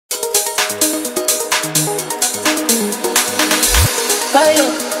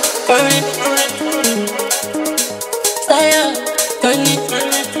burning. Stay up, burning.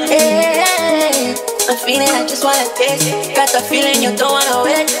 Yeah, I'm feeling, I just wanna taste it. Got the feeling you don't wanna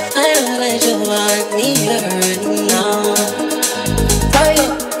wait. I know that you want me hurt now. Stay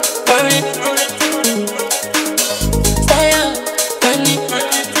up, burning. Stay up, burning.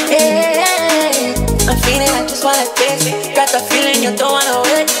 Yeah, I'm feeling, I just wanna taste it. Got the feeling you don't wanna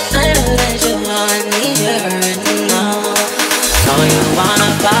wait. I know that you want me hurt now. Know you wanna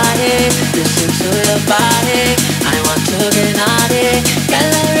body, listen to your body. I want to get naughty, girl,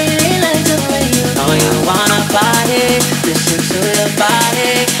 I really like the way you know you wanna body, listen to your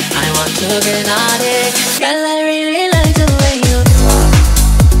body. I want to get naughty, girl, I really